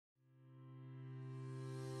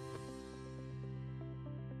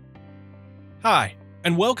Hi,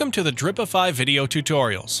 and welcome to the Dripify video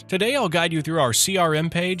tutorials. Today I'll guide you through our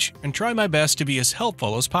CRM page and try my best to be as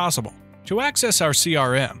helpful as possible. To access our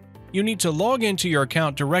CRM, you need to log into your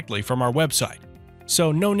account directly from our website,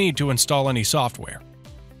 so no need to install any software.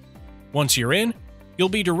 Once you're in, you'll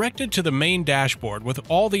be directed to the main dashboard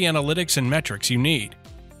with all the analytics and metrics you need.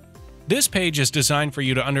 This page is designed for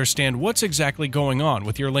you to understand what's exactly going on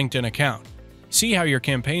with your LinkedIn account, see how your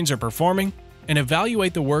campaigns are performing, and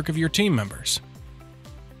evaluate the work of your team members.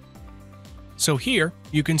 So here,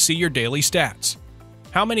 you can see your daily stats.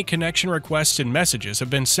 How many connection requests and messages have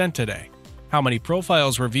been sent today, how many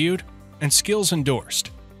profiles reviewed, and skills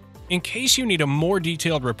endorsed. In case you need a more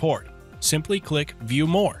detailed report, simply click View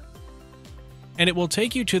More, and it will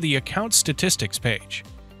take you to the Account Statistics page.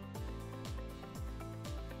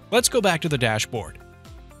 Let's go back to the dashboard.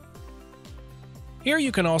 Here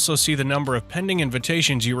you can also see the number of pending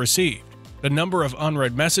invitations you received, the number of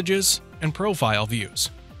unread messages, and profile views.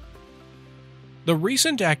 The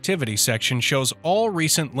Recent Activity section shows all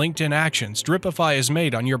recent LinkedIn actions Dripify has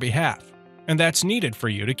made on your behalf, and that's needed for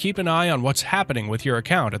you to keep an eye on what's happening with your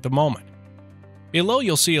account at the moment. Below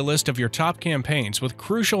you'll see a list of your top campaigns with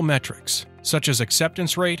crucial metrics, such as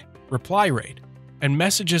acceptance rate, reply rate, and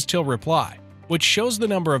messages till reply, which shows the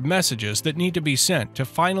number of messages that need to be sent to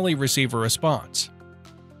finally receive a response.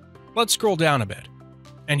 Let's scroll down a bit.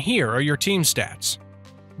 And here are your team stats.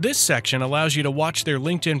 This section allows you to watch their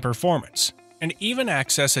LinkedIn performance and even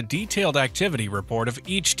access a detailed activity report of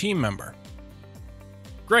each team member.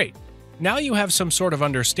 Great! Now you have some sort of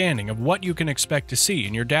understanding of what you can expect to see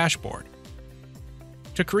in your dashboard.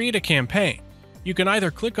 To create a campaign, you can either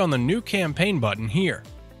click on the New Campaign button here,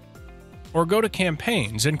 or go to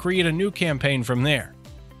Campaigns and create a new campaign from there.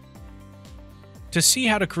 To see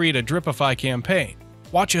how to create a Dripify campaign,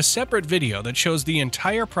 watch a separate video that shows the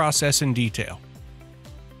entire process in detail.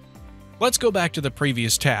 Let's go back to the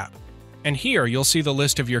previous tab, and here you'll see the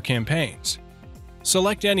list of your campaigns.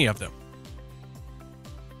 Select any of them,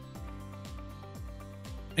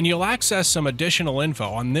 and you'll access some additional info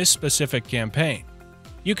on this specific campaign.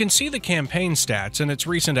 You can see the campaign stats and its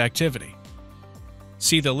recent activity.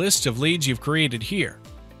 See the list of leads you've created here,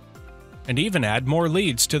 and even add more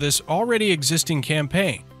leads to this already existing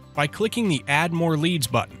campaign by clicking the Add More Leads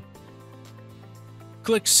button.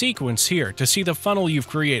 Click Sequence here to see the funnel you've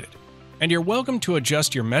created, and you're welcome to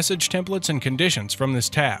adjust your message templates and conditions from this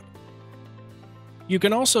tab. You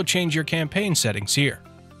can also change your campaign settings here.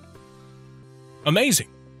 Amazing!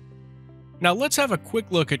 Now let's have a quick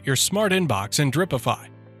look at your Smart Inbox in Dripify.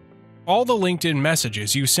 All the LinkedIn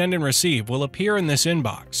messages you send and receive will appear in this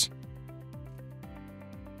inbox.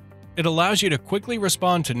 It allows you to quickly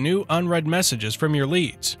respond to new unread messages from your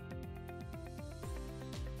leads,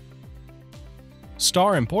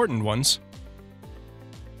 star important ones,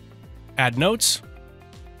 add notes,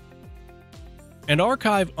 and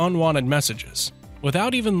archive unwanted messages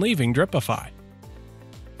without even leaving Dripify.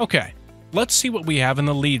 Okay, let's see what we have in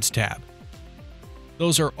the Leads tab.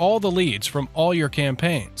 Those are all the leads from all your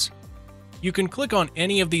campaigns. You can click on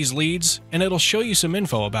any of these leads and it'll show you some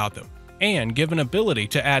info about them and give an ability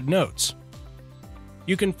to add notes.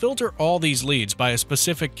 You can filter all these leads by a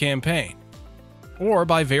specific campaign or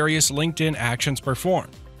by various LinkedIn actions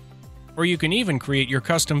performed. Or you can even create your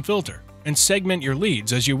custom filter and segment your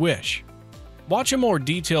leads as you wish. Watch a more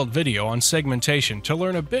detailed video on segmentation to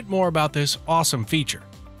learn a bit more about this awesome feature.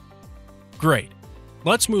 Great!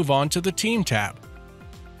 Let's move on to the Team tab.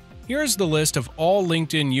 Here's the list of all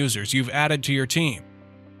LinkedIn users you've added to your team,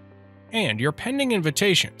 and your pending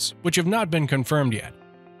invitations, which have not been confirmed yet.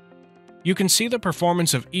 You can see the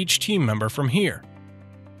performance of each team member from here,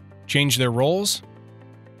 change their roles,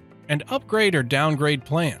 and upgrade or downgrade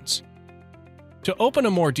plans. To open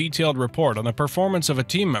a more detailed report on the performance of a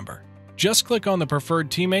team member, just click on the preferred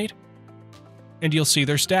teammate, and you'll see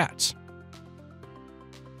their stats.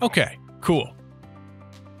 Okay, cool.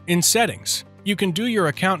 In Settings, you can do your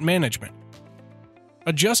account management,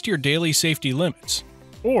 adjust your daily safety limits,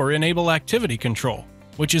 or enable activity control,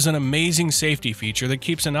 which is an amazing safety feature that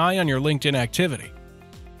keeps an eye on your LinkedIn activity.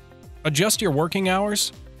 Adjust your working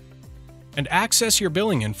hours, and access your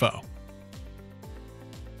billing info.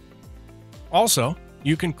 Also,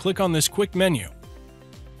 you can click on this quick menu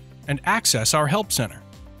and access our Help Center.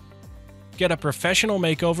 Get a professional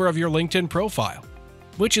makeover of your LinkedIn profile,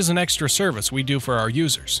 which is an extra service we do for our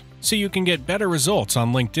users, so you can get better results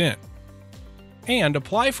on LinkedIn. And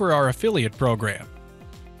apply for our affiliate program.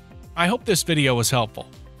 I hope this video was helpful.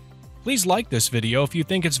 Please like this video if you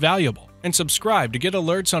think it's valuable, and subscribe to get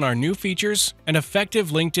alerts on our new features and effective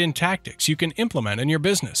LinkedIn tactics you can implement in your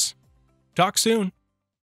business. Talk soon!